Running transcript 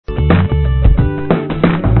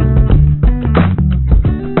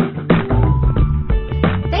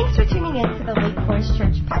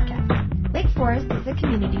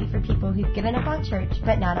on church,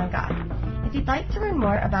 but not on God. If you'd like to learn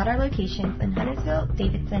more about our locations in Huntersville,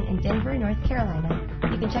 Davidson, and Denver, North Carolina,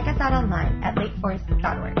 you can check us out online at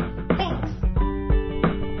lakeforest.org. Thanks!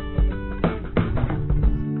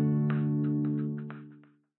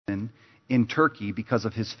 In Turkey because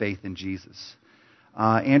of his faith in Jesus.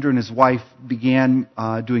 Andrew and his wife began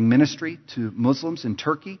doing ministry to Muslims in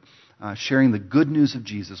Turkey, sharing the good news of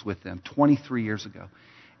Jesus with them 23 years ago.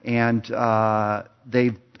 And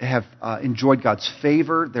they have enjoyed God's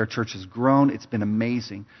favor. Their church has grown. It's been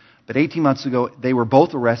amazing. But 18 months ago, they were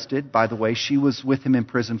both arrested. By the way, she was with him in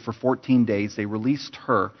prison for 14 days. They released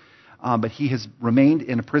her. But he has remained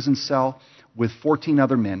in a prison cell with 14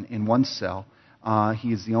 other men in one cell.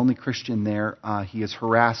 He is the only Christian there. He is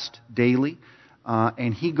harassed daily.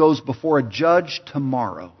 And he goes before a judge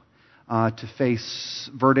tomorrow to face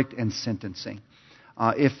verdict and sentencing.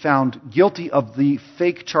 If found guilty of the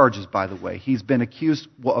fake charges, by the way, he's been accused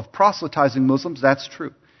of proselytizing Muslims. That's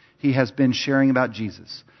true. He has been sharing about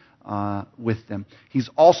Jesus with them. He's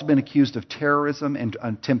also been accused of terrorism and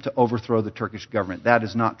attempt to overthrow the Turkish government. That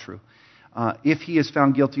is not true. If he is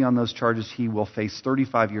found guilty on those charges, he will face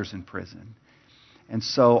 35 years in prison. And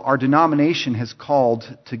so our denomination has called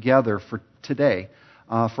together for today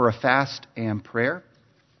for a fast and prayer.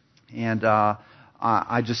 And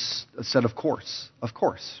I just said, of course,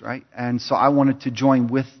 right? And so I wanted to join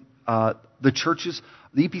with the churches,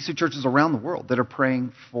 the EPC churches around the world that are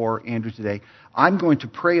praying for Andrew today. I'm going to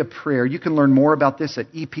pray a prayer. You can learn more about this at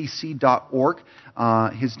epc.org.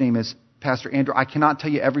 His name is Pastor Andrew. I cannot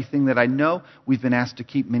tell you everything that I know. We've been asked to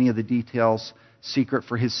keep many of the details secret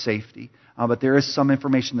for his safety. But there is some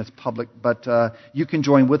information that's public. But you can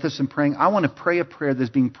join with us in praying. I want to pray a prayer that's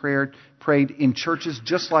being prayed in churches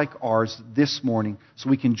just like ours this morning so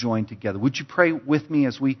we can join together. Would you pray with me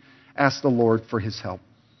as we ask the Lord for his help?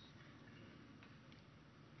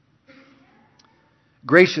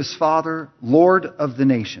 Gracious Father, Lord of the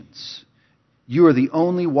nations, you are the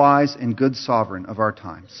only wise and good sovereign of our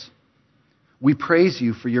times. We praise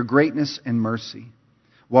you for your greatness and mercy.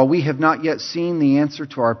 While we have not yet seen the answer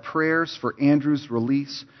to our prayers for Andrew's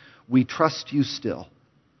release, we trust you still,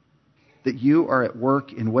 that you are at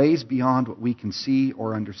work in ways beyond what we can see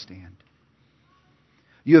or understand.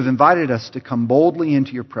 You have invited us to come boldly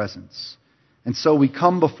into your presence, and so we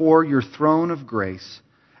come before your throne of grace,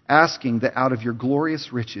 asking that out of your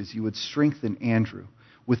glorious riches you would strengthen Andrew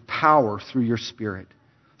with power through your Spirit,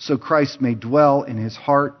 so Christ may dwell in his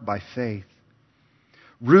heart by faith.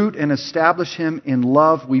 Root and establish him in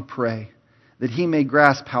love, we pray, that he may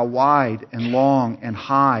grasp how wide and long and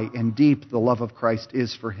high and deep the love of Christ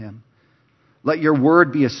is for him. Let your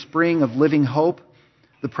word be a spring of living hope,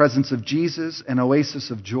 the presence of Jesus, an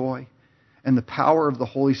oasis of joy, and the power of the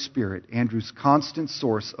Holy Spirit, Andrew's constant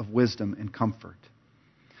source of wisdom and comfort.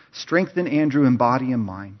 Strengthen Andrew in body and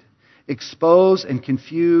mind. Expose and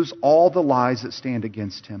confuse all the lies that stand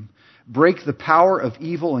against him. Break the power of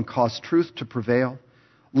evil and cause truth to prevail.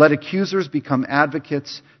 Let accusers become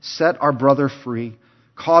advocates. Set our brother free.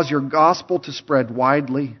 Cause your gospel to spread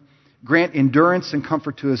widely. Grant endurance and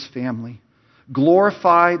comfort to his family.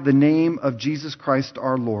 Glorify the name of Jesus Christ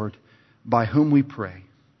our Lord, by whom we pray.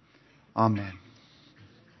 Amen.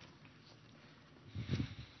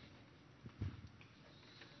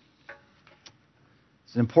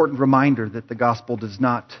 It's an important reminder that the gospel does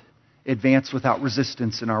not advance without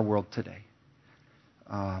resistance in our world today.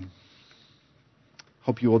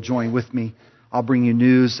 Hope you will join with me. I'll bring you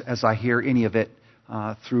news as I hear any of it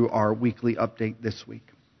through our weekly update this week.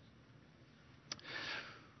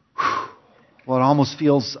 Well, it almost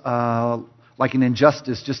feels like an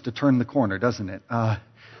injustice just to turn the corner, doesn't it?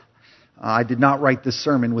 I did not write this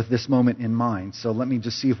sermon with this moment in mind, so let me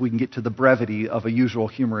just see if we can get to the brevity of a usual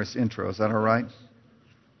humorous intro. Is that all right?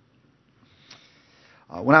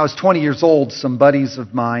 When I was 20 years old, some buddies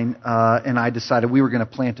of mine and I decided we were going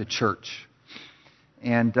to plant a church.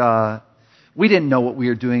 And we didn't know what we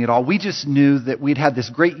were doing at all. We just knew that we'd had this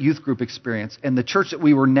great youth group experience. And the church that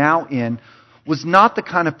we were now in was not the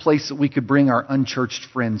kind of place that we could bring our unchurched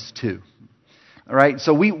friends to. All right?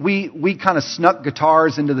 So we kind of snuck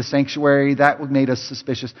guitars into the sanctuary. That made us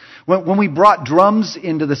suspicious. When we brought drums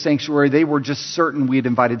into the sanctuary, they were just certain we had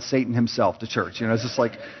invited Satan himself to church. It's just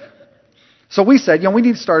like... So we said, we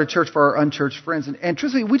need to start a church for our unchurched friends. And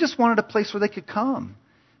truthfully, we just wanted a place where they could come.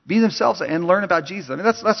 Be themselves and learn about Jesus. I mean,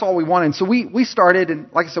 that's all we wanted. And so we started,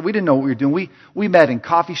 and like I said, we didn't know what we were doing. We met in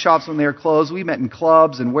coffee shops when they were closed. We met in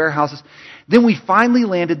clubs and warehouses. Then we finally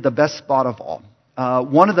landed the best spot of all.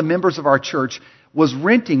 One of the members of our church was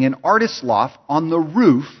renting an artist's loft on the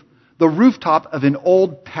rooftop of an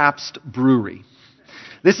old Pabst brewery.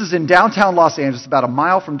 This is in downtown Los Angeles, about a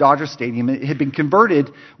mile from Dodger Stadium. It had been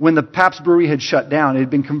converted when the Pabst Brewery had shut down. It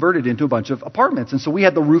had been converted into a bunch of apartments. And so we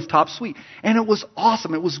had the rooftop suite. And it was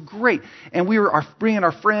awesome. It was great. And we were bringing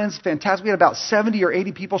our friends. Fantastic. We had about 70 or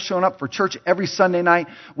 80 people showing up for church every Sunday night.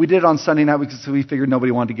 We did it on Sunday night because we figured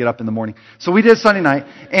nobody wanted to get up in the morning. So we did Sunday night.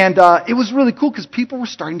 And it was really cool because people were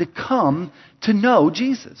starting to come to know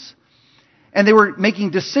Jesus. And they were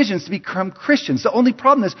making decisions to become Christians. The only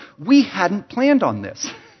problem is we hadn't planned on this.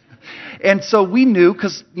 And so we knew,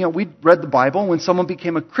 because we'd read the Bible, when someone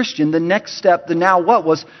became a Christian, the next step, the now what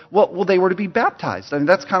was, they were to be baptized. I mean,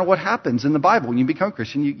 that's kind of what happens in the Bible. When you become a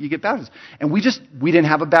Christian, you get baptized. And we didn't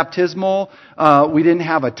have a baptismal. We didn't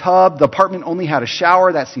have a tub. The apartment only had a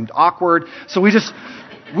shower. That seemed awkward. So we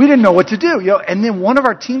didn't know what to do. And then one of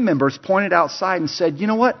our team members pointed outside and said, you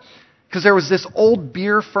know what? Because there was this old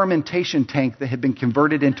beer fermentation tank that had been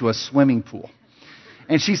converted into a swimming pool.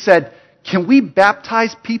 And she said, can we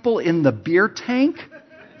baptize people in the beer tank?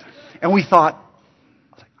 And we thought,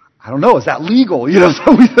 I don't know, is that legal?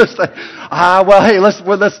 So we just said, hey,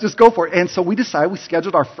 let's just go for it. And so we decided, we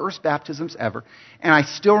scheduled our first baptisms ever. And I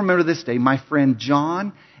still remember this day, my friend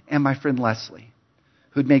John and my friend Leslie,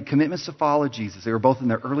 who'd made commitments to follow Jesus. They were both in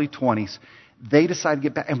their early 20s. They decided to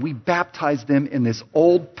get back, and we baptized them in this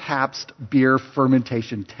old Pabst beer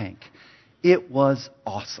fermentation tank. It was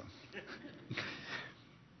awesome.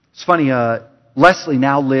 It's funny, Leslie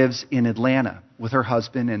now lives in Atlanta with her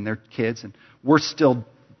husband and their kids, and we're still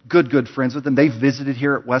good friends with them. They visited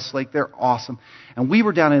here at Westlake. They're awesome. And we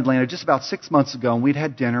were down in Atlanta just about 6 months ago, and we'd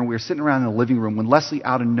had dinner, and we were sitting around in the living room when Leslie,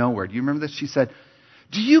 out of nowhere, do you remember this? She said,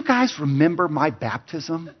 do you guys remember my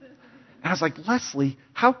baptism? And I was like, Leslie,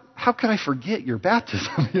 how could I forget your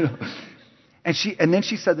baptism? And then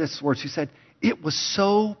she said this word. She said, it was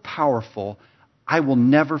so powerful, I will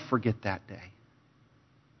never forget that day.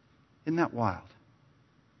 Isn't that wild?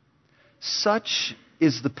 Such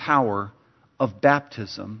is the power of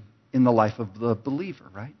baptism in the life of the believer,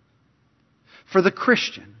 right? For the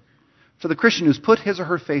Christian who's put his or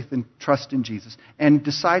her faith and trust in Jesus and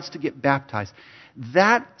decides to get baptized,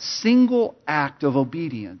 that single act of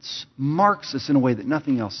obedience marks us in a way that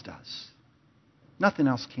nothing else does. Nothing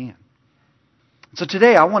else can. So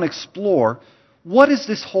today I want to explore, what is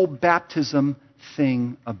this whole baptism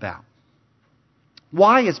thing about?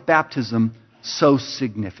 Why is baptism so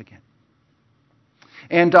significant?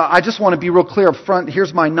 And I just want to be real clear up front.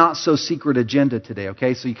 Here's my not-so-secret agenda today,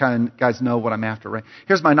 okay? So you guys know what I'm after, right?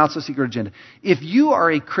 Here's my not-so-secret agenda. If you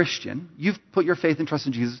are a Christian, you've put your faith and trust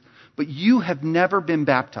in Jesus, but you have never been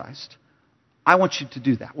baptized, I want you to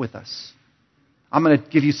do that with us. I'm going to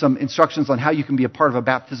give you some instructions on how you can be a part of a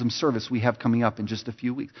baptism service we have coming up in just a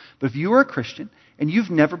few weeks. But if you are a Christian and you've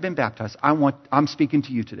never been baptized, I'm speaking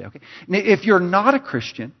to you today, okay? Now, if you're not a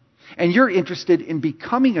Christian and you're interested in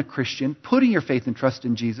becoming a Christian, putting your faith and trust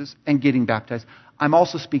in Jesus and getting baptized, I'm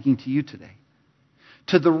also speaking to you today.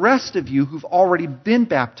 To the rest of you who've already been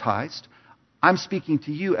baptized, I'm speaking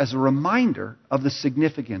to you as a reminder of the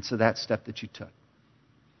significance of that step that you took.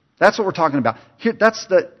 That's what we're talking about. That's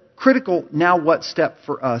the critical now what step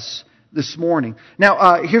for us this morning.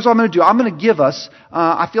 Now, here's what I'm going to do. I'm going to give us,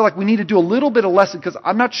 I feel like we need to do a little bit of lesson because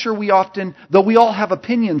I'm not sure we often, though we all have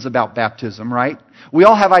opinions about baptism, right? We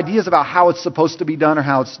all have ideas about how it's supposed to be done or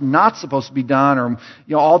how it's not supposed to be done or,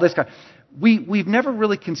 all this kind. We've never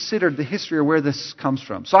really considered the history or where this comes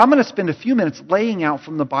from. So I'm going to spend a few minutes laying out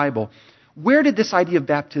from the Bible, where did this idea of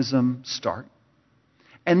baptism start?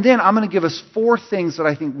 And then I'm going to give us 4 things that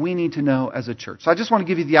I think we need to know as a church. So I just want to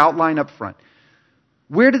give you the outline up front.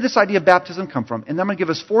 Where did this idea of baptism come from? And then I'm going to give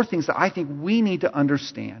us 4 things that I think we need to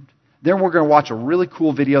understand. Then we're going to watch a really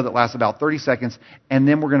cool video that lasts about 30 seconds. And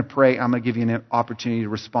then we're going to pray. I'm going to give you an opportunity to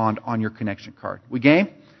respond on your connection card. We game?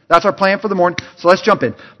 That's our plan for the morning. So let's jump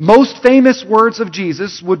in. Most famous words of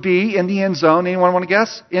Jesus would be in the end zone. Anyone want to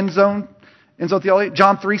guess? End zone theology?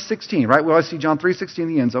 John 3:16, right? We always see John 3:16 in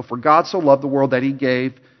the end zone. For God so loved the world that He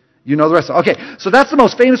gave. You know the rest. Okay, so that's the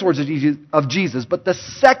most famous words of Jesus. But the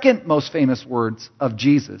second most famous words of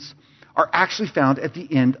Jesus are actually found at the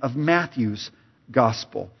end of Matthew's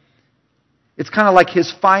gospel. It's kind of like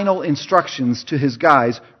His final instructions to His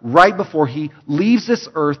guys right before He leaves this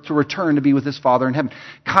earth to return to be with His Father in heaven.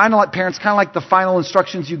 Kind of like parents, kind of like the final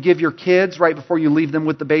instructions you give your kids right before you leave them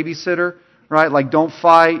with the babysitter, right? Like don't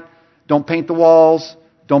fight, don't paint the walls,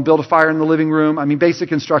 don't build a fire in the living room. I mean,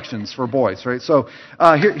 basic instructions for boys, right? So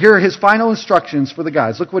here are His final instructions for the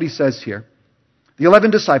guys. Look what He says here. The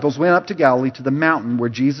 11 disciples went up to Galilee to the mountain where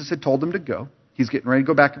Jesus had told them to go. He's getting ready to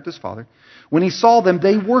go back up to His Father. When He saw them,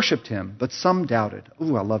 they worshipped Him, but some doubted.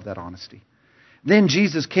 Ooh, I love that honesty. Then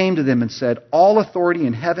Jesus came to them and said, all authority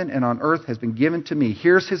in heaven and on earth has been given to me.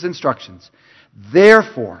 Here's his instructions.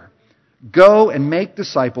 Therefore, go and make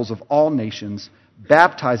disciples of all nations,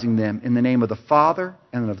 baptizing them in the name of the Father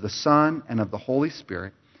and of the Son and of the Holy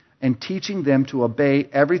Spirit, and teaching them to obey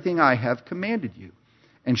everything I have commanded you.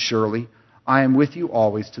 And surely I am with you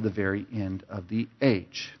always to the very end of the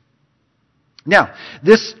age. Now,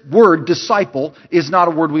 this word disciple is not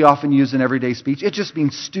a word we often use in everyday speech. It just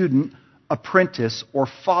means student, apprentice, or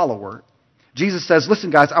follower. Jesus says,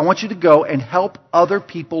 listen guys, I want you to go and help other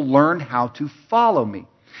people learn how to follow me.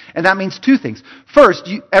 And that means two things. First,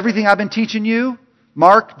 everything I've been teaching you,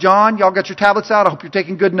 Mark, John, y'all got your tablets out. I hope you're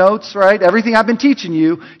taking good notes, right? Everything I've been teaching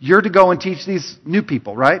you, you're to go and teach these new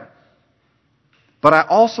people, right? But I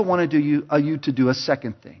also want you to do a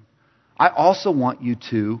second thing. I also want you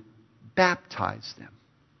to baptize them.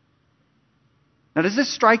 Now, does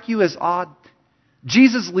this strike you as odd?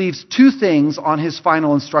 Jesus leaves two things on his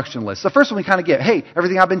final instruction list. The first one we kind of get, hey,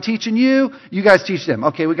 everything I've been teaching you, you guys teach them.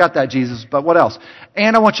 Okay, we got that, Jesus, but what else?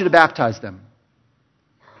 And I want you to baptize them.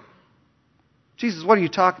 Jesus, what are you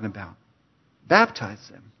talking about? Baptize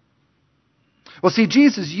them. Well, see,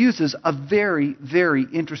 Jesus uses a very, very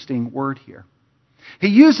interesting word here. He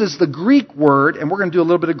uses the Greek word, and we're going to do a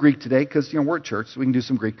little bit of Greek today because we're at church, so we can do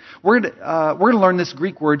some Greek. We're going to learn this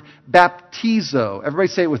Greek word, baptizo. Everybody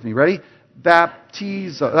say it with me. Ready?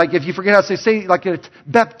 Baptizo. Like if you forget how to say like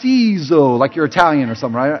baptizo, like you're Italian or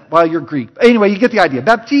something, right? Well, you're Greek. Anyway, you get the idea.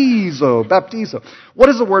 Baptizo, baptizo. What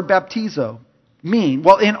does the word baptizo mean?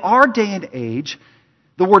 Well, in our day and age,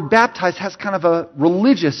 the word baptize has kind of a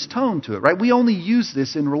religious tone to it, right? We only use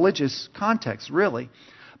this in religious context, really.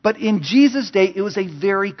 But in Jesus' day, it was a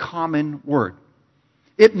very common word.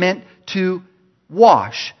 It meant to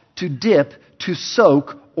wash, to dip, to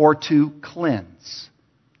soak, or to cleanse.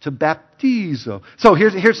 To baptizo. So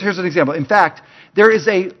here's an example. In fact, there is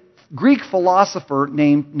a Greek philosopher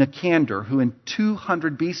named Nicander who in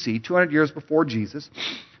 200 BC, 200 years before Jesus,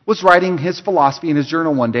 was writing his philosophy in his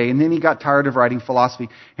journal one day, and then he got tired of writing philosophy,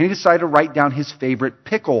 and he decided to write down his favorite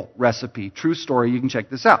pickle recipe. True story, you can check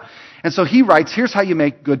this out. And so he writes, here's how you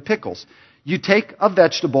make good pickles. You take a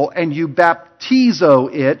vegetable and you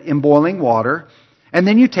baptizo it in boiling water, and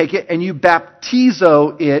then you take it and you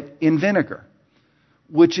baptizo it in vinegar,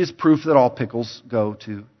 which is proof that all pickles go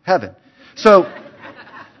to heaven. So,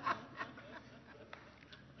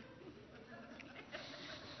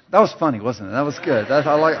 that was funny, wasn't it? That was good.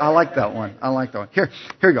 I like that one. I like that one. Here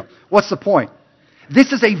you go. What's the point?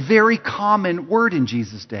 This is a very common word in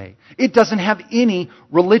Jesus' day. It doesn't have any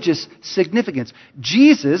religious significance.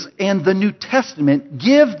 Jesus and the New Testament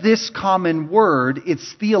give this common word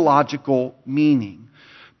its theological meaning.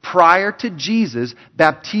 Prior to Jesus,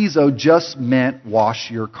 baptizo just meant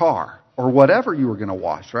wash your car or whatever you were going to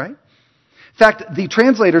wash, right? In fact, the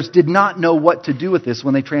translators did not know what to do with this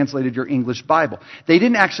when they translated your English Bible. They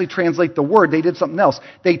didn't actually translate the word. They did something else.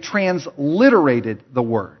 They transliterated the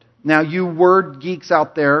word. Now, you word geeks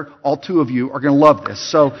out there, all two of you, are going to love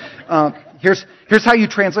this. So here's how you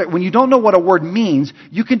translate. When you don't know what a word means,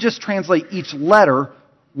 you can just translate each letter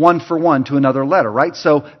one for one to another letter, right?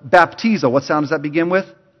 So baptizo, what sound does that begin with?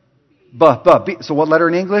 B. So what letter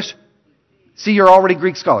in English? See, you're already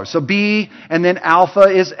Greek scholars. So B, and then alpha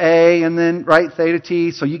is A, and then, right, theta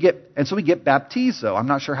T. So we get baptizo. I'm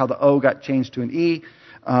not sure how the O got changed to an E.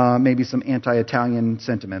 Maybe some anti-Italian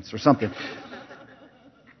sentiments or something.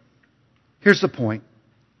 Here's the point.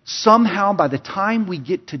 Somehow, by the time we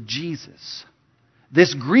get to Jesus,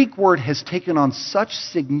 this Greek word has taken on such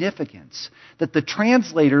significance that the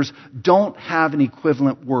translators don't have an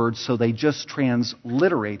equivalent word, so they just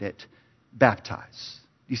transliterate it, baptize.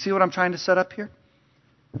 You see what I'm trying to set up here?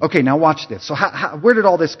 Okay, now watch this. So where did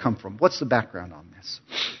all this come from? What's the background on this?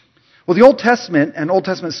 Well, the Old Testament and Old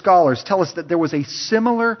Testament scholars tell us that there was a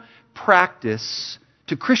similar practice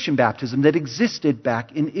to Christian baptism that existed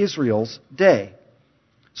back in Israel's day.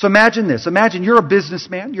 So imagine this. Imagine you're a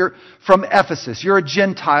businessman. You're from Ephesus. You're a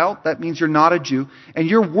Gentile. That means you're not a Jew. And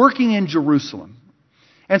you're working in Jerusalem.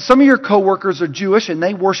 And some of your coworkers are Jewish and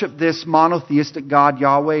they worship this monotheistic God,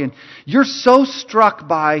 Yahweh. And you're so struck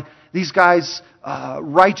by these guys'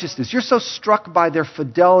 righteousness. You're so struck by their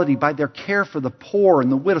fidelity, by their care for the poor and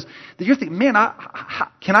the widows, that you're thinking, man,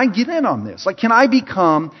 can I get in on this? Like, can I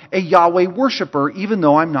become a Yahweh worshiper even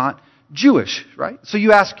though I'm not Jewish, right? So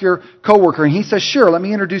you ask your coworker and he says, sure, let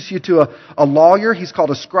me introduce you to a lawyer. He's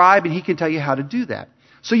called a scribe and he can tell you how to do that.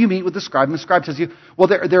 So you meet with the scribe, and the scribe tells you, well,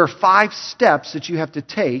 there are 5 steps that you have to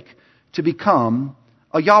take to become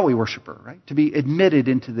a Yahweh worshiper, right? To be admitted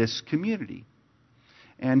into this community.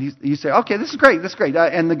 And you say, okay, this is great.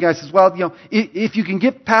 And the guy says, well, if you can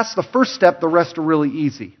get past the first step, the rest are really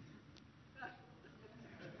easy.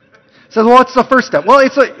 Says, well, what's the first step? Well,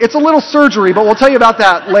 it's a little surgery, but we'll tell you about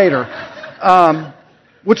that later.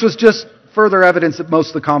 Which was just further evidence that most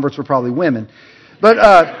of the converts were probably women. But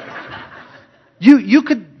you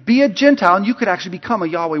could be a Gentile and you could actually become a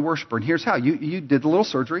Yahweh worshiper. And here's how. You did the little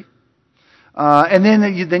surgery. And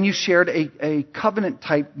then you shared a covenant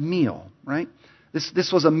type meal, right?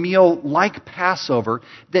 This was a meal like Passover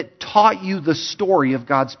that taught you the story of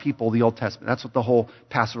God's people, the Old Testament. That's what the whole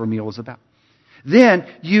Passover meal was about. Then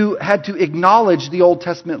you had to acknowledge the Old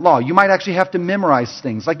Testament law. You might actually have to memorize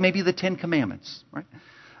things, like maybe the Ten Commandments, right?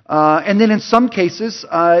 And then in some cases,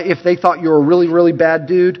 if they thought you were a really, really bad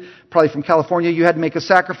dude, probably from California, you had to make a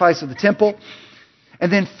sacrifice at the temple.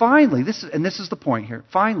 And then finally, this is the point here,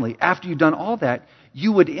 finally, after you've done all that,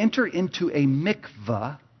 you would enter into a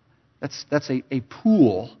mikvah. That's a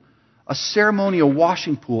pool, a ceremonial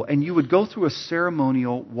washing pool, and you would go through a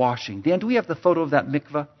ceremonial washing. Dan, do we have the photo of that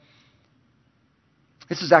mikvah?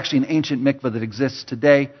 This is actually an ancient mikvah that exists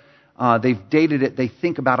today. They've dated it, they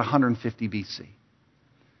think, about 150 BC.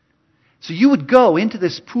 So you would go into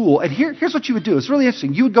this pool, and here's what you would do. It's really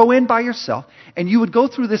interesting. You would go in by yourself, and you would go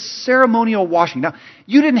through this ceremonial washing. Now,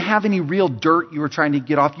 you didn't have any real dirt you were trying to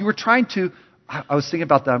get off. You were trying to... I was thinking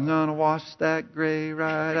about that. I'm going to wash that gray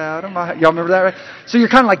right out of my... Y'all remember that, right? So you're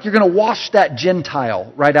kind of like, you're going to wash that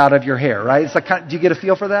Gentile right out of your hair, right? It's like, do you get a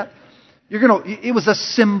feel for that? It was a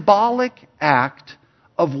symbolic act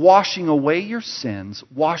of washing away your sins,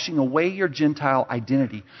 washing away your Gentile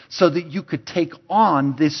identity, so that you could take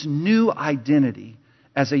on this new identity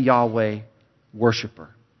as a Yahweh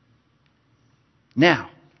worshiper.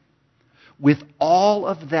 Now, with all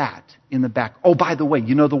of that in the back... Oh, by the way,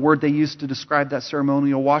 you know the word they used to describe that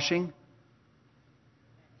ceremonial washing?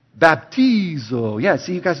 Baptizo. Yeah,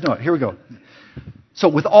 see, you guys know it. Here we go. So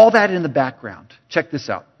with all that in the background, check this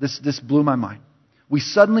out. This blew my mind. We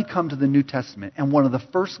suddenly come to the New Testament, and one of the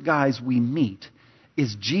first guys we meet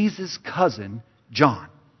is Jesus' cousin, John.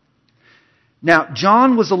 Now,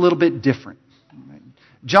 John was a little bit different.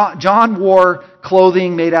 John wore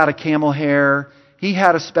clothing made out of camel hair. He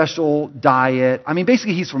had a special diet. I mean,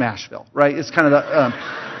 basically, he's from Asheville, right? It's kind of the...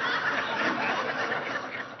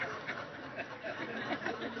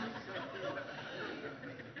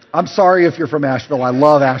 I'm sorry if you're from Asheville. I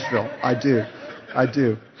love Asheville. I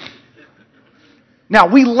do.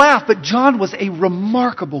 Now, we laugh, but John was a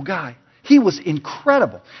remarkable guy. He was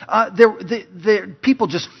incredible. People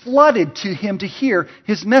just flooded to him to hear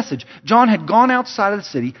his message. John had gone outside of the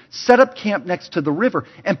city, set up camp next to the river,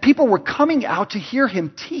 and people were coming out to hear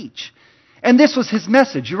him teach. And this was his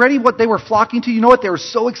message. You ready what they were flocking to? You know what? They were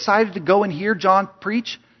so excited to go and hear John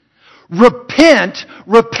preach. Repent,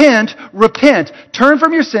 repent, repent. Turn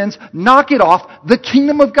from your sins, knock it off. The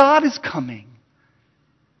kingdom of God is coming.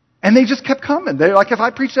 And they just kept coming. They're like, if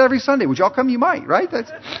I preached that every Sunday, would y'all come? You might, right?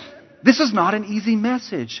 This is not an easy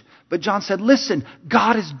message. But John said, listen,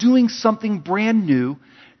 God is doing something brand new.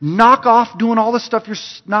 Knock off doing all the stuff you're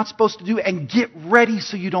not supposed to do and get ready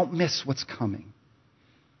so you don't miss what's coming.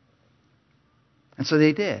 And so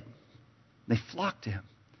they did. They flocked to him.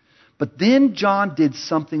 But then John did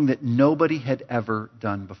something that nobody had ever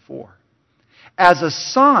done before. As a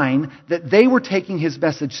sign that they were taking his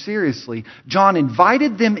message seriously, John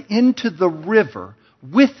invited them into the river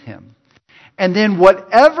with him. And then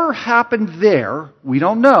whatever happened there, we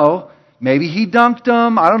don't know. Maybe he dunked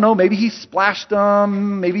them. I don't know. Maybe he splashed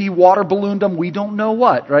them. Maybe he water ballooned them. We don't know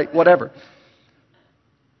what, right? Whatever.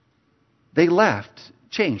 They left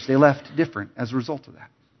changed. They left different as a result of that.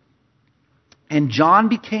 And John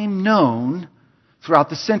became known throughout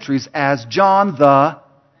the centuries as John the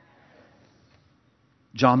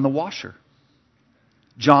Washer,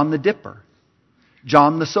 John the Dipper,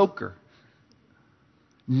 John the Soaker.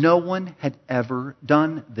 No one had ever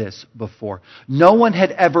done this before. No one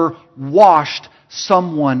had ever washed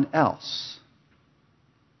someone else.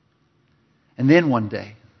 And then one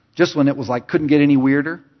day, just when it was like couldn't get any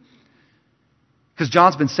weirder, because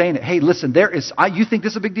John's been saying it, hey, listen, you think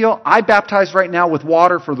this is a big deal? I baptize right now with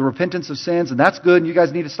water for the repentance of sins, and that's good, and you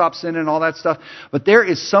guys need to stop sinning and all that stuff. But there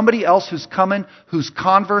is somebody else who's coming, whose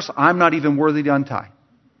converse I'm not even worthy to untie.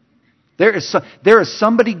 There is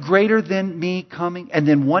somebody greater than me coming. And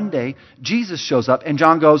then one day, Jesus shows up, and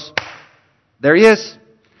John goes, there he is.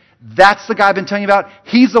 That's the guy I've been telling you about.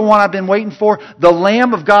 He's the one I've been waiting for. The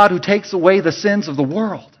Lamb of God who takes away the sins of the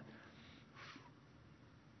world.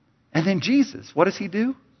 And then Jesus, what does he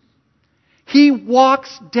do? He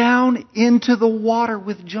walks down into the water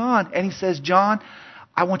with John. And he says, John,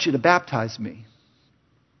 I want you to baptize me.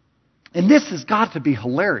 And this has got to be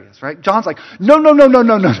hilarious, right? John's like, no,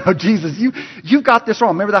 Jesus, you've got this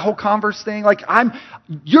wrong. Remember that whole Converse thing? Like,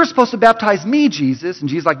 you're supposed to baptize me, Jesus. And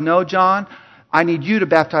Jesus is like, no, John, I need you to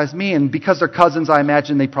baptize me. And because they're cousins, I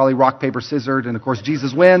imagine they probably rock, paper, scissors. And of course,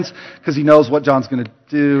 Jesus wins because he knows what John's going to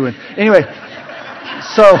do. And anyway,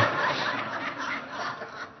 so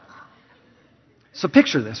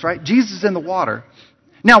picture this, right? Jesus is in the water.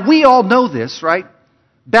 Now, we all know this, right?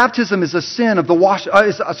 Baptism is a sign of the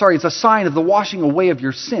washing away of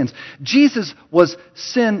your sins. Jesus was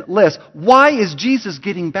sinless. Why is Jesus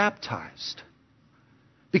getting baptized?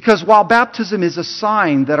 Because while baptism is a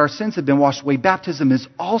sign that our sins have been washed away, baptism is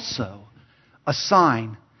also a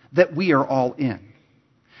sign that we are all in.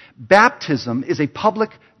 Baptism is a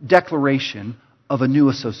public declaration of a new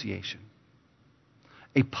association.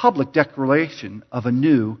 A public declaration of a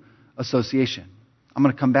new association. I'm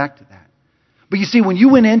going to come back to that. But you see, when you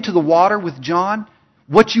went into the water with John,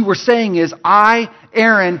 what you were saying is, I,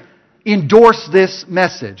 Aron, endorse this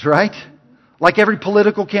message, right? Like every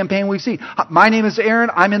political campaign we've seen. My name is Aron,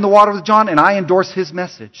 I'm in the water with John, and I endorse his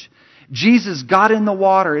message. Jesus got in the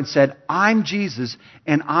water and said, I'm Jesus,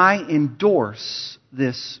 and I endorse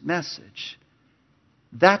this message.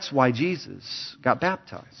 That's why Jesus got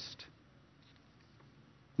baptized.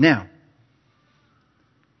 Now,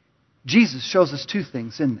 Jesus shows us two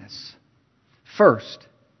things in this. First,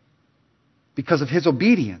 because of his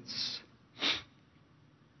obedience,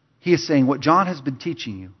 he is saying what John has been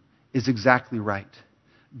teaching you is exactly right.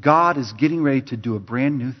 God is getting ready to do a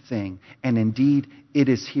brand new thing, and indeed it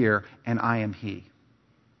is here, and I am he.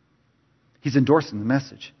 He's endorsing the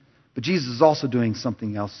message. But Jesus is also doing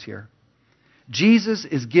something else here. Jesus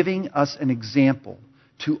is giving us an example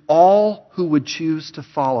to all who would choose to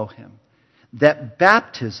follow him, that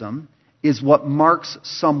baptism is what marks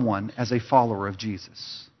someone as a follower of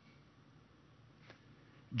Jesus.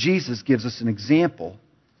 Jesus gives us an example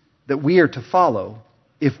that we are to follow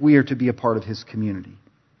if we are to be a part of his community.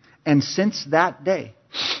 And since that day,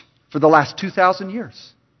 for the last 2,000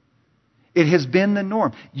 years, it has been the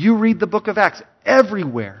norm. You read the book of Acts,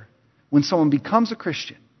 everywhere, when someone becomes a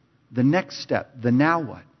Christian, the next step, the now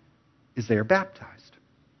what, is they are baptized.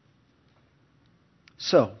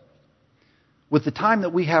 So, with the time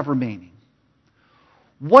that we have remaining,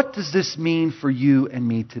 what does this mean for you and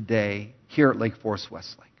me today here at Lake Forest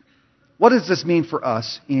Westlake? What does this mean for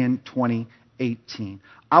us in 2018?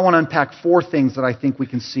 I want to unpack four things that I think we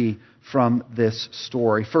can see from this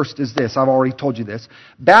story. First is this. I've already told you this.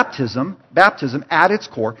 Baptism at its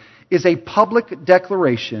core is a public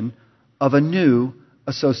declaration of a new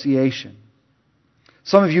association.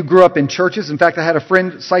 Some of you grew up in churches. In fact, I had a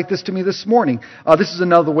friend cite this to me this morning. This is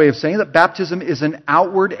another way of saying that baptism is an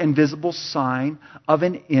outward and visible sign of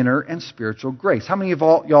an inner and spiritual grace. How many of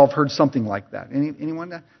y'all have heard something like that?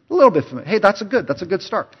 Anyone? A little bit familiar. Hey, that's a good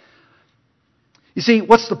start. You see,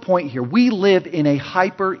 what's the point here? We live in a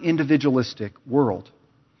hyper-individualistic world.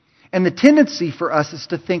 And the tendency for us is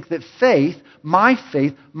to think that faith, my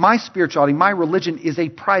spirituality, my religion is a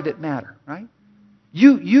private matter, right?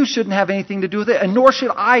 You shouldn't have anything to do with it, and nor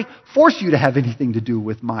should I force you to have anything to do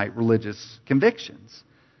with my religious convictions.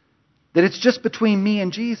 That it's just between me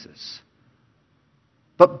and Jesus.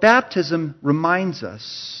 But baptism reminds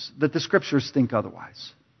us that the Scriptures think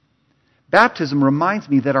otherwise. Baptism reminds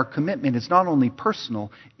me that our commitment is not only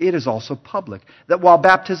personal, it is also public. That while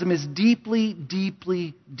baptism is deeply,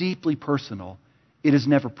 deeply, deeply personal, it is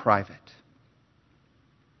never private.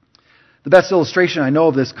 The best illustration I know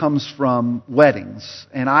of this comes from weddings,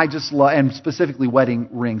 and I just love, and specifically wedding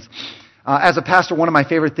rings. As a pastor, one of my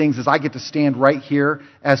favorite things is I get to stand right here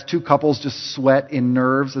as two couples just sweat in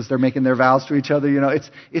nerves as they're making their vows to each other. You know,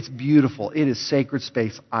 it's beautiful. It is sacred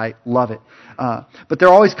space. I love it. But there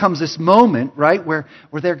always comes this moment, right, where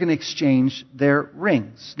they're going to exchange their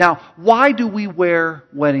rings. Now, why do we wear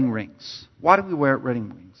wedding rings? Why do we wear wedding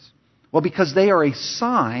rings? Well, because they are a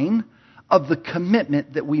sign of the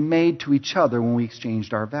commitment that we made to each other when we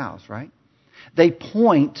exchanged our vows, right? They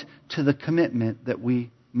point to the commitment that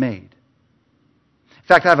we made. In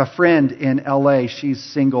fact, I have a friend in LA, she's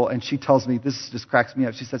single, and she tells me, this just cracks me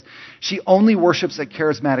up, she says, she only worships at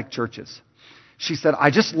charismatic churches. She said, I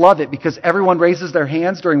just love it because everyone raises their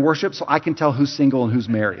hands during worship so I can tell who's single and who's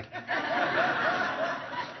married.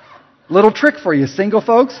 Little trick for you, single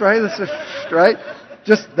folks, right?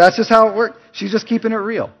 That's just how it works. She's just keeping it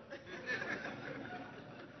real.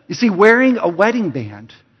 You see, wearing a wedding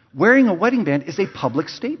band is a public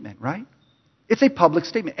statement, right? It's a public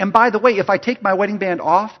statement. And by the way, if I take my wedding band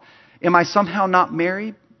off, am I somehow not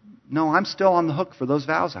married? No, I'm still on the hook for those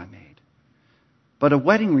vows I made. But a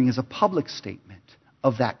wedding ring is a public statement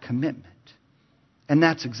of that commitment. And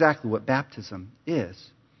that's exactly what baptism is.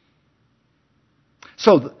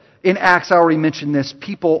 So in Acts, I already mentioned this,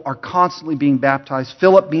 people are constantly being baptized.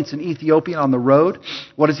 Philip meets an Ethiopian on the road.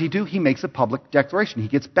 What does he do? He makes a public declaration. He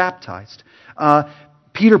gets baptized.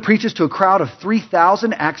 Peter preaches to a crowd of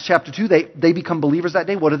 3,000, Acts chapter 2. They become believers that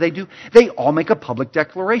day. What do? They all make a public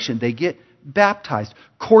declaration. They get baptized.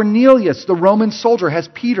 Cornelius, the Roman soldier, has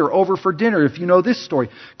Peter over for dinner, if you know this story.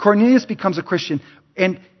 Cornelius becomes a Christian,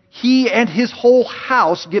 and he and his whole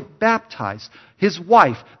house get baptized. His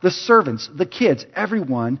wife, the servants, the kids,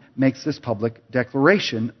 everyone makes this public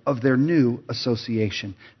declaration of their new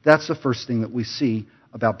association. That's the first thing that we see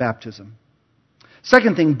about baptism.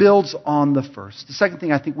 Second thing builds on the first. The second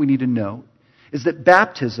thing I think we need to know is that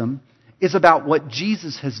baptism is about what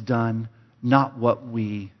Jesus has done, not what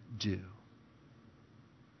we do.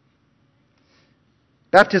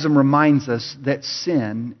 Baptism reminds us that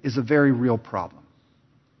sin is a very real problem.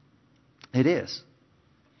 It is.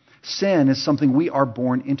 Sin is something we are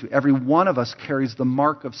born into. Every one of us carries the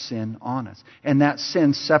mark of sin on us. And that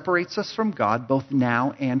sin separates us from God both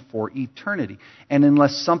now and for eternity. And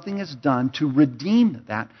unless something is done to redeem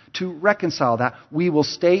that, to reconcile that, we will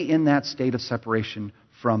stay in that state of separation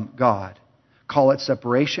from God. Call it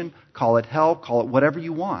separation, call it hell, call it whatever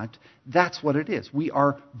you want. That's what it is. We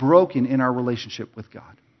are broken in our relationship with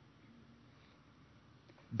God.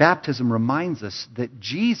 Baptism reminds us that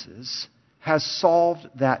Jesus has solved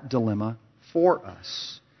that dilemma for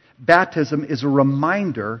us. Baptism is a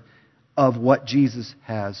reminder of what Jesus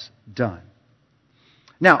has done.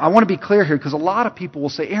 Now, I want to be clear here because a lot of people will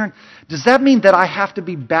say, Aaron, does that mean that I have to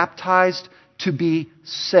be baptized to be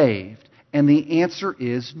saved? And the answer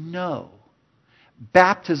is no.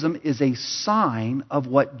 Baptism is a sign of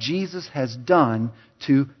what Jesus has done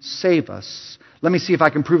to save us. Let me see if I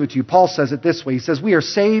can prove it to you. Paul says it this way. He says, we are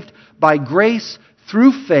saved by grace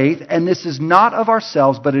through faith, and this is not of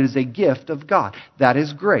ourselves, but it is a gift of God. That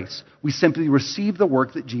is grace. We simply receive the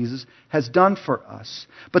work that Jesus has done for us.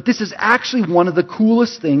 But this is actually one of the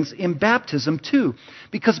coolest things in baptism too,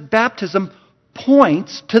 because baptism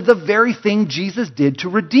points to the very thing Jesus did to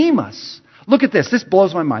redeem us. Look at this. This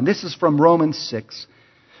blows my mind. This is from Romans 6.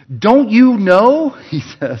 Don't you know, he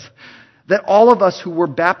says, that all of us who were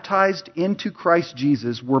baptized into Christ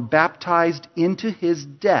Jesus were baptized into his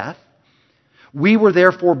death? We were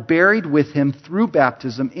therefore buried with him through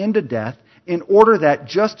baptism into death, in order that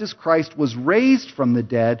just as Christ was raised from the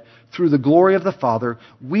dead through the glory of the Father,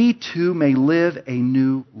 we too may live a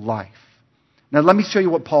new life. Now let me show you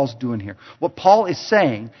what Paul's doing here. What Paul is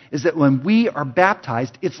saying is that when we are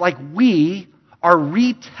baptized, it's like we are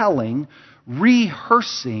retelling,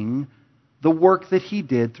 rehearsing the work that he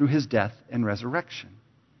did through his death and resurrection.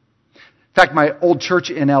 In fact, my old church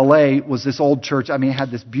in LA was this old church. I mean, it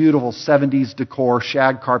had this beautiful 70s decor,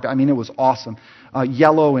 shag carpet. I mean, it was awesome.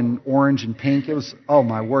 Yellow and orange and pink. It was, oh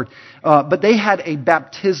my word. But they had a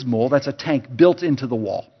baptismal, that's a tank, built into the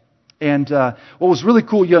wall. And what was really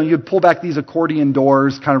cool, you'd pull back these accordion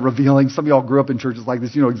doors, kind of revealing. Some of y'all grew up in churches like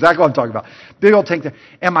this. You know exactly what I'm talking about. Big old tank there.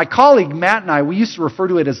 And my colleague, Matt, and I, we used to refer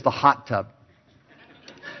to it as the hot tub.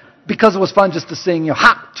 Because it was fun just to sing,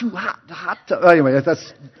 hot, too hot, the hot tub.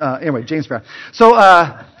 Anyway, James Brown. So,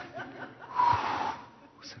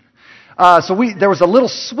 there was a little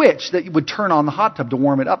switch that you would turn on the hot tub to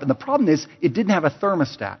warm it up. And the problem is, it didn't have a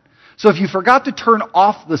thermostat. So if you forgot to turn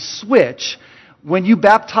off the switch, when you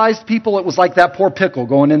baptized people, it was like that poor pickle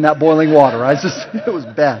going in that boiling water. Right? It was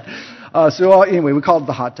bad. Anyway, we called it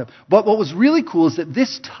the hot tub. But what was really cool is that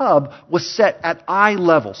this tub was set at eye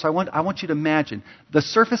level. So I want you to imagine the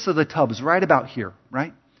surface of the tub is right about here,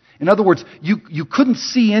 right? In other words, you couldn't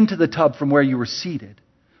see into the tub from where you were seated,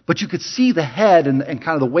 but you could see the head and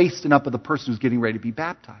kind of the waist and up of the person who's getting ready to be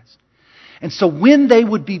baptized. And so when they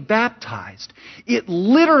would be baptized, it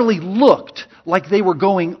literally looked like they were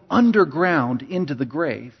going underground into the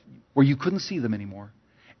grave where you couldn't see them anymore.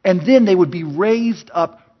 And then they would be raised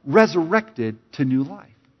up, resurrected to new life.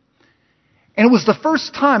 And it was the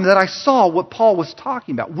first time that I saw what Paul was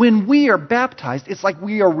talking about. When we are baptized, it's like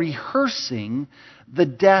we are rehearsing the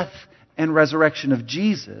death and resurrection of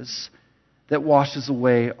Jesus that washes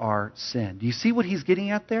away our sin. Do you see what he's getting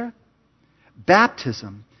at there?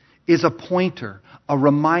 Baptism is a pointer, a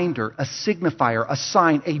reminder, a signifier, a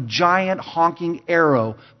sign, a giant honking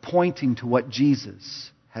arrow pointing to what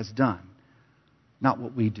Jesus has done, not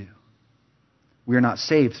what we do. We are not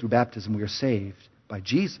saved through baptism. We are saved by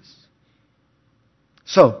Jesus.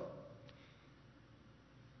 So,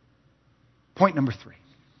 point number three.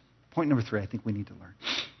 Point number three I think we need to learn.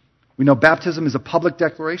 We know baptism is a public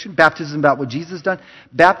declaration. Baptism is about what Jesus has done.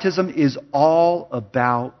 Baptism is all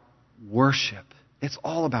about worship. It's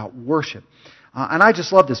all about worship. And I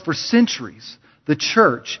just love this. For centuries, the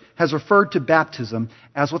church has referred to baptism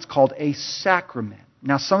as what's called a sacrament.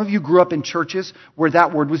 Now, some of you grew up in churches where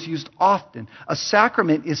that word was used often. A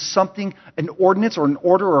sacrament is something, an ordinance or an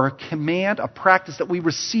order or a command, a practice that we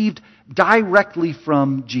received directly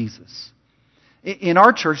from Jesus. In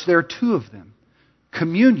our church, there are two of them.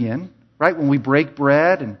 Communion, right, when we break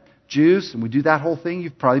bread and juice and we do that whole thing.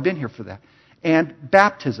 You've probably been here for that. And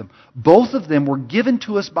baptism. Both of them were given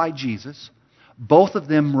to us by Jesus. Both of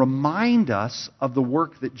them remind us of the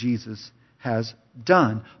work that Jesus has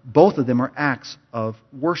done. Both of them are acts of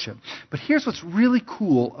worship. But here's what's really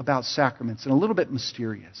cool about sacraments and a little bit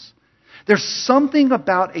mysterious. There's something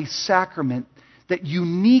about a sacrament that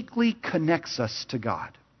uniquely connects us to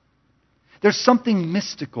God. There's something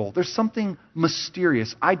mystical. There's something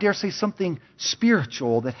mysterious. I dare say something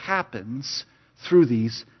spiritual that happens through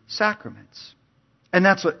these sacraments. And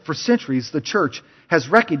that's what, for centuries, the church has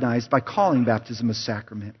recognized by calling baptism a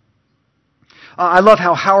sacrament. I love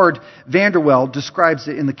how Howard Vanderwell describes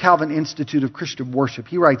it in the Calvin Institute of Christian Worship.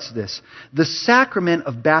 He writes this: "The sacrament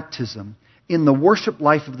of baptism in the worship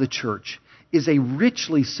life of the church is a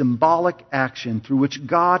richly symbolic action through which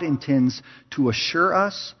God intends to assure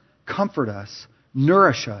us, comfort us,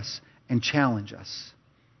 nourish us, and challenge us.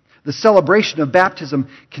 The celebration of baptism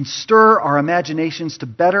can stir our imaginations to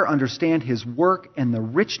better understand His work and the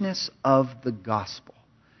richness of the gospel."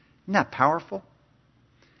 Isn't that powerful?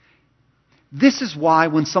 This is why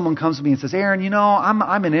when someone comes to me and says, "Aron,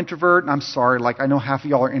 I'm an introvert, and I'm sorry, I know half of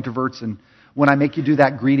y'all are introverts, and when I make you do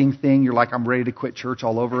that greeting thing, you're like, I'm ready to quit church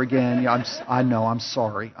all over again. I know, I'm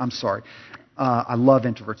sorry. I love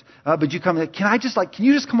introverts. But you come, can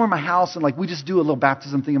you just come over to my house and we just do a little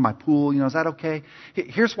baptism thing in my pool? Is that okay?"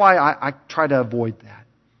 Here's why I try to avoid that.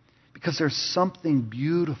 Because there's something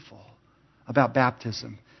beautiful about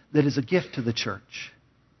baptism that is a gift to the church.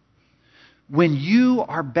 When you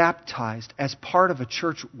are baptized as part of a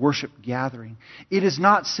church worship gathering, it is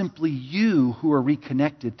not simply you who are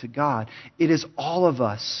reconnected to God. It is all of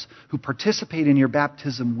us who participate in your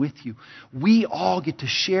baptism with you. We all get to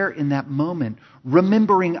share in that moment,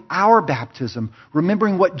 remembering our baptism,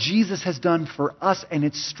 remembering what Jesus has done for us, and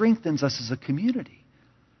it strengthens us as a community.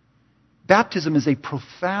 Baptism is a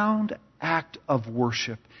profound act of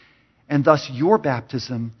worship, and thus your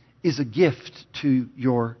baptism is a gift to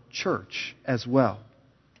your church as well.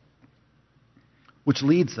 Which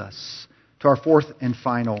leads us to our fourth and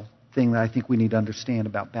final thing that I think we need to understand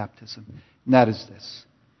about baptism. And that is this: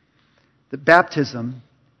 that baptism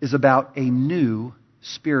is about a new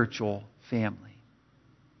spiritual family.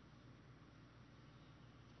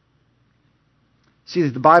 See,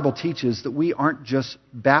 the Bible teaches that we aren't just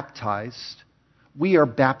baptized, we are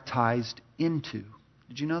baptized into.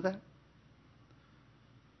 Did you know that?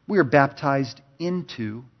 We are baptized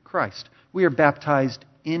into Christ. We are baptized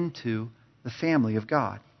into the family of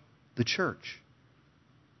God, the church.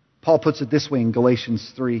 Paul puts it this way in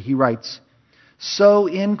Galatians 3. He writes, "So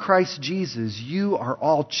in Christ Jesus you are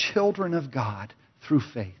all children of God through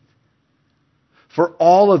faith. For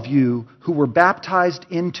all of you who were baptized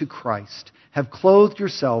into Christ have clothed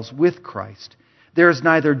yourselves with Christ. There is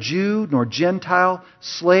neither Jew nor Gentile,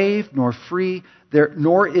 slave nor free,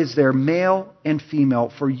 nor is there male and female,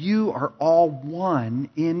 for you are all one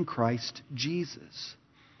in Christ Jesus."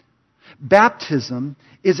 Baptism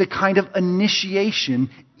is a kind of initiation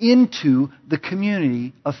into the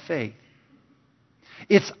community of faith.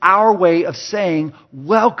 It's our way of saying,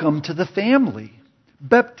 welcome to the family.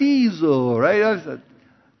 Baptizo, right?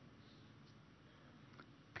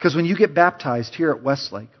 Because when you get baptized here at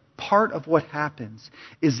Westlake, part of what happens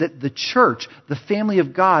is that the church, the family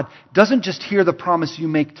of God, doesn't just hear the promise you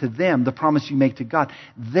make to them, the promise you make to God.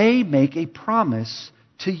 They make a promise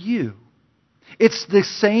to you. It's the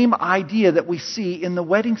same idea that we see in the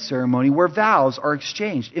wedding ceremony where vows are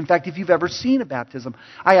exchanged. In fact, if you've ever seen a baptism,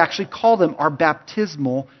 I actually call them our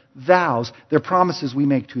baptismal vows. They're promises we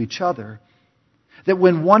make to each other. That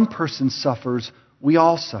when one person suffers, we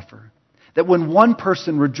all suffer. That when one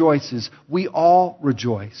person rejoices, we all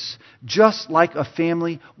rejoice. Just like a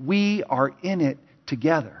family, we are in it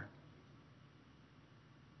together.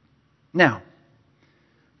 Now,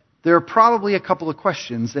 there are probably a couple of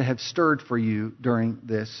questions that have stirred for you during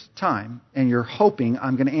this time, and you're hoping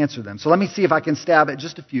I'm going to answer them. So let me see if I can stab at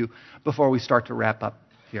just a few before we start to wrap up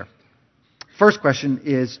here. First question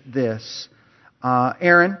is this.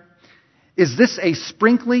 Aron, is this a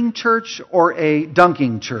sprinkling church or a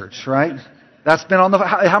dunking church, right? That's been on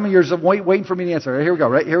how many years of waiting for me to answer. Here we go,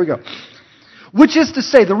 right? Here we go. Which is to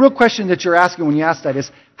say, the real question that you're asking when you ask that is,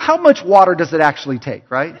 how much water does it actually take,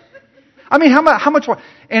 right? I mean, how much water?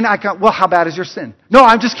 And I go, well, how bad is your sin? No,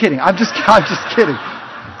 I'm just kidding. I'm just kidding.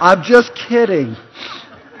 I'm just kidding.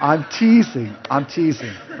 I'm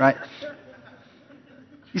teasing, right?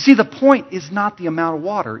 You see, the point is not the amount of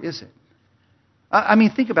water, is it? I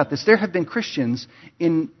mean, think about this. There have been Christians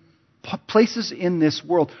in places in this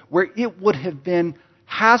world where it would have been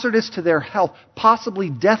hazardous to their health, possibly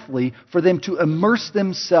deathly, for them to immerse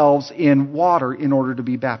themselves in water in order to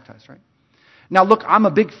be baptized, right? Now, look, I'm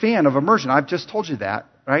a big fan of immersion. I've just told you that,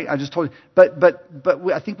 right? I just told you. But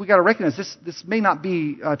I think we got to recognize this may not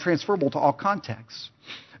be transferable to all contexts.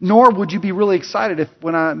 Nor would you be really excited if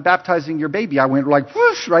when I'm baptizing your baby, I went like,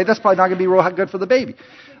 whoosh, right? That's probably not going to be real good for the baby.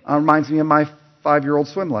 Reminds me of my 5-year-old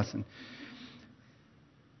swim lesson.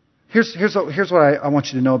 Here's what I want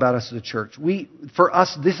you to know about us as a church. For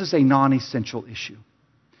us, this is a non-essential issue.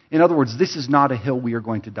 In other words, this is not a hill we are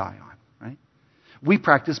going to die on, right? We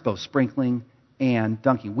practice both sprinkling and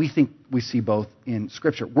dunking. We think we see both in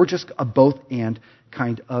Scripture. We're just a both and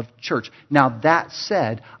kind of church. Now, that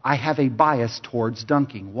said, I have a bias towards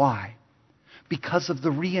dunking. Why? Because of the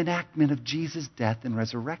reenactment of Jesus' death and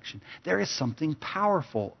resurrection. There is something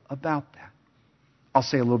powerful about that. I'll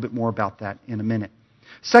say a little bit more about that in a minute.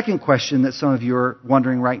 Second question that some of you are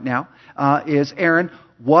wondering right now is, Aron,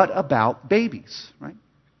 what about babies? Right?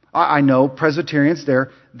 I know Presbyterians,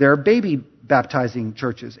 they're baby baptizing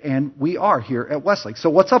churches, and we are here at Westlake. So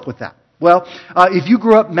what's up with that? Well, if you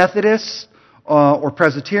grew up Methodist or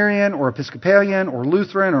Presbyterian or Episcopalian or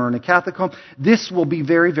Lutheran or in a Catholic home, this will be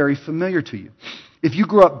very, very familiar to you. If you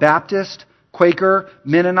grew up Baptist, Quaker,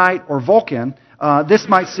 Mennonite, or Vulcan, this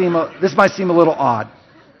might seem a little odd.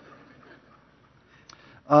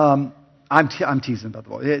 I'm teasing, by the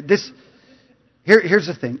way. Here's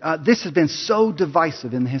the thing. This has been so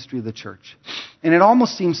divisive in the history of the church. And it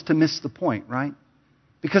almost seems to miss the point, right?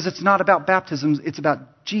 Because it's not about baptism, it's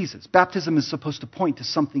about Jesus. Baptism is supposed to point to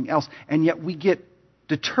something else, and yet we get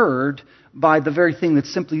deterred by the very thing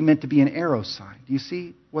that's simply meant to be an arrow sign. Do you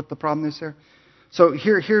see what the problem is there? So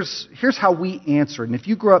here's how we answer it. And if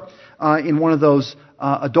you grew up in one of those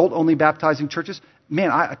adult-only baptizing churches, man,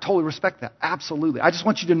 I totally respect that. Absolutely. I just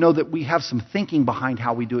want you to know that we have some thinking behind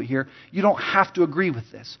how we do it here. You don't have to agree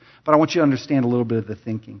with this, but I want you to understand a little bit of the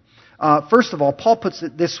thinking. First of all, Paul puts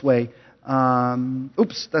it this way.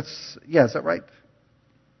 Is that right?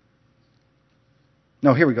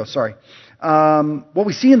 No, here we go. Sorry. What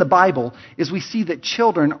we see in the Bible is we see that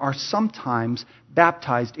children are sometimes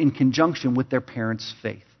baptized in conjunction with their parents'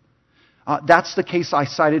 faith. That's the case I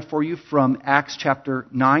cited for you from Acts chapter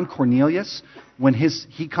 9, Cornelius, when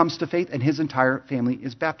he comes to faith and his entire family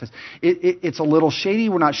is baptized. It's a little shady.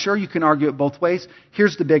 We're not sure. You can argue it both ways.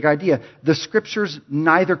 Here's the big idea. The Scriptures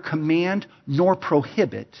neither command nor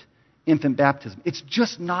prohibit infant baptism. It's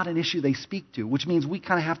just not an issue they speak to, which means we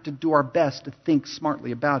kind of have to do our best to think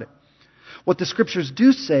smartly about it. What the Scriptures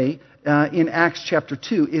do say in Acts chapter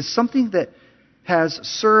 2 is something that has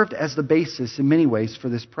served as the basis in many ways for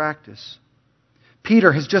this practice.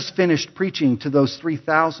 Peter has just finished preaching to those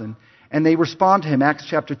 3,000, and they respond to him, Acts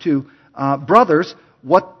chapter 2, brothers,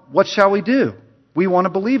 what shall we do? We want to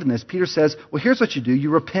believe in this. Peter says, well, here's what you do. You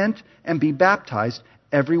repent and be baptized,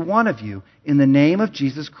 every one of you, in the name of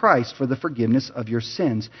Jesus Christ for the forgiveness of your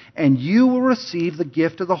sins, and you will receive the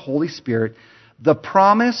gift of the Holy Spirit. The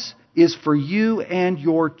promise is for you and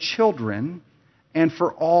your children, and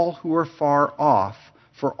for all who are far off,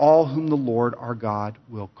 for all whom the Lord our God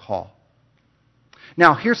will call.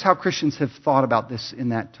 Now, here's how Christians have thought about this in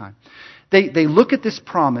that time. They look at this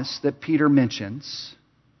promise that Peter mentions,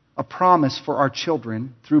 a promise for our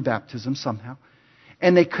children through baptism somehow,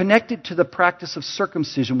 and they connect it to the practice of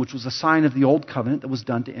circumcision, which was a sign of the old covenant that was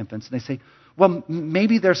done to infants. And they say, well,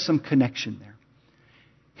 maybe there's some connection there.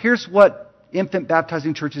 Here's what infant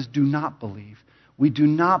baptizing churches do not believe. We do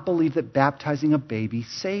not believe that baptizing a baby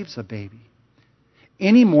saves a baby,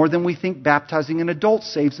 any more than we think baptizing an adult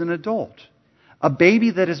saves an adult. A baby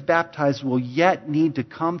that is baptized will yet need to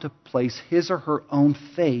come to place his or her own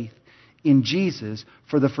faith in Jesus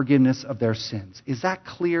for the forgiveness of their sins. Is that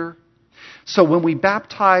clear? So when we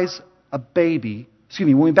baptize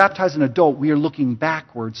when we baptize an adult, we are looking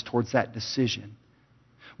backwards towards that decision.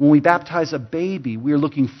 When we baptize a baby, we are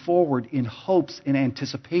looking forward in hopes, in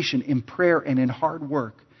anticipation, in prayer, and in hard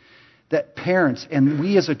work that parents and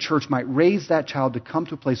we as a church might raise that child to come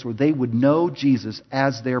to a place where they would know Jesus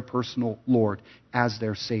as their personal Lord, as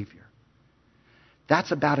their Savior.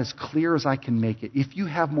 That's about as clear as I can make it. If you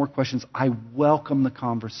have more questions, I welcome the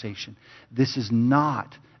conversation. This is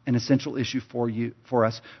not an essential issue for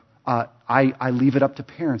us. I leave it up to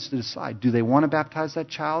parents to decide. Do they want to baptize that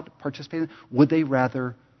child, participate in it? Would they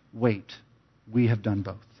rather wait? We have done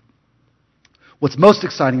both. What's most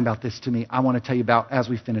exciting about this to me, I want to tell you about as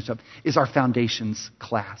we finish up, is our foundations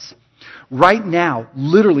class. Right now,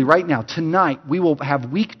 literally right now, tonight, we will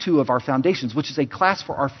have week 2 of our foundations, which is a class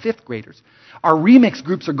for our 5th graders. Our remix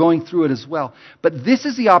groups are going through it as well. But this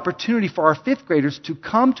is the opportunity for our 5th graders to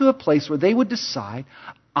come to a place where they would decide,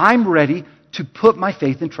 I'm ready to put my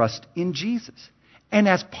faith and trust in Jesus. And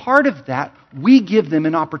as part of that, we give them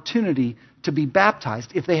an opportunity to be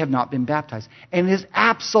baptized if they have not been baptized. And it is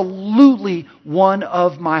absolutely one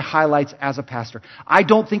of my highlights as a pastor. I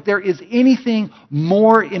don't think there is anything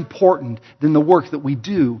more important than the work that we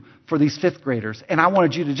do for these 5th graders. And I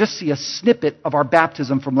wanted you to just see a snippet of our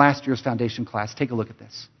baptism from last year's foundation class. Take a look at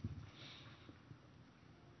this.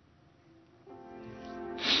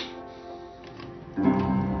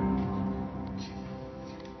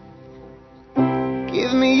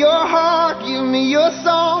 Give me your heart, give me your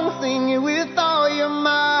song, sing it with all your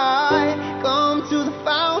might. Come to the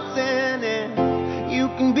fountain and you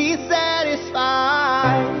can be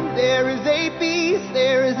satisfied. There is a peace,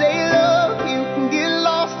 there is a love, you can get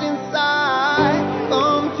lost inside.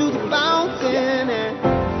 Come to the fountain and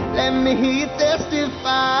let me hear you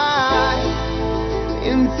testify.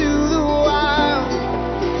 Into the wild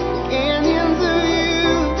canyons of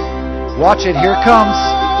you. Watch it, here it comes.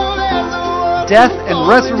 Death and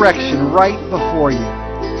resurrection right before you.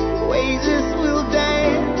 Oasis will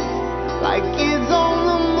dance like kids on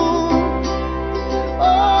the moon. Oh,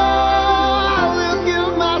 I will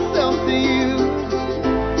give myself to you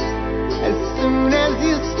as soon as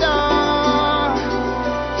you start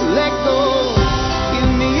to let go. Give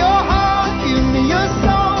me your heart, give me your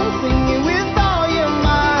soul, sing it with all your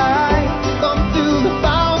might. Come to the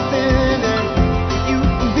fountain and you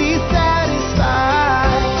can be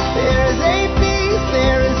satisfied. There's a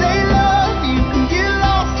there is a love you can get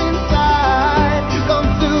lost inside. Come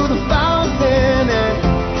to the fountain and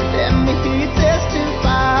let me hear you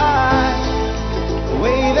testify.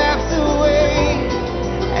 Wave after wave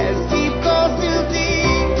as deep goes to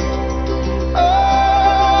deep. Oh,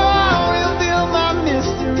 I'll reveal my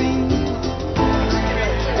mystery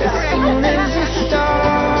as soon as you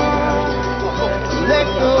start to let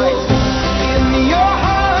go. Give me your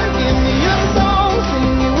heart, give me your soul,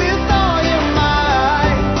 sing it with all your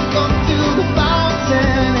might. Come to the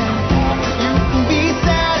fountain and you can be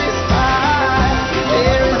satisfied.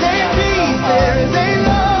 There is a peace, there is a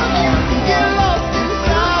love, you can get lost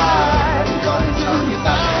inside. Come to the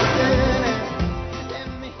fountain and let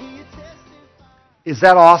me hear you testify. Is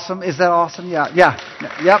that awesome? Is that awesome? Yeah.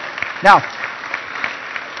 Yep. Now,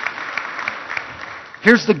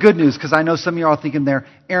 here's the good news, because I know some of you are all thinking there,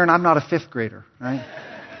 Aaron, I'm not a 5th grader, right?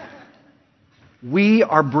 We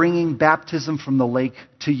are bringing baptism from the lake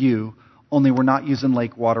to you, only we're not using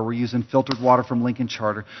lake water. We're using filtered water from Lincoln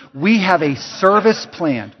Charter. We have a service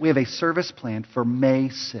planned. We have a service planned for May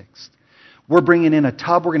 6th. We're bringing in a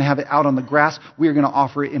tub. We're going to have it out on the grass. We are going to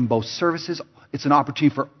offer it in both services. It's an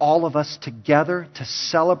opportunity for all of us together to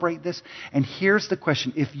celebrate this. And here's the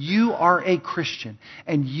question. If you are a Christian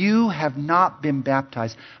and you have not been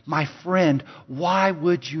baptized, my friend, why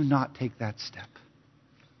would you not take that step?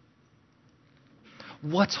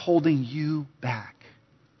 What's holding you back?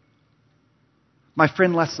 My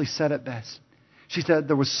friend Leslie said it best. She said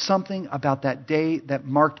there was something about that day that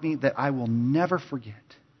marked me that I will never forget.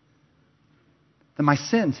 That my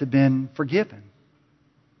sins had been forgiven.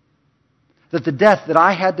 That the death that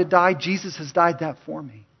I had to die, Jesus has died that for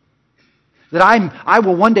me. That I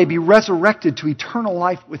will one day be resurrected to eternal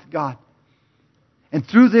life with God. And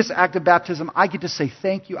through this act of baptism, I get to say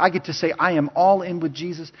thank you. I get to say I am all in with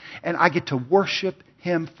Jesus. And I get to worship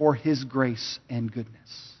Him for His grace and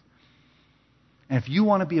goodness. And if you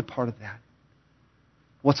want to be a part of that,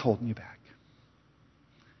 what's holding you back?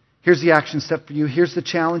 Here's the action step for you. Here's the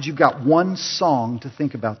challenge. You've got one song to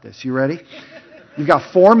think about this. You ready? You've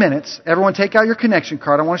got 4 minutes. Everyone take out your connection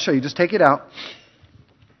card. I want to show you. Just take it out.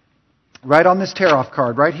 Right on this tear-off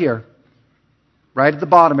card, right here. Right at the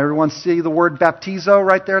bottom. Everyone see the word baptizo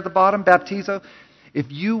right there at the bottom? Baptizo. If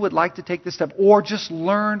you would like to take this step or just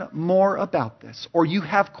learn more about this, or you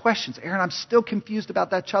have questions, Aaron, I'm still confused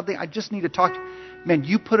about that child thing. I just need to talk to you. Man,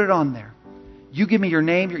 you put it on there. You give me your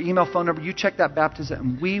name, your email, phone number. You check that baptism,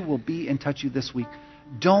 and we will be in touch with you this week.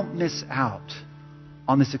 Don't miss out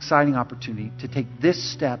on this exciting opportunity to take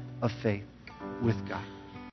this step of faith with God.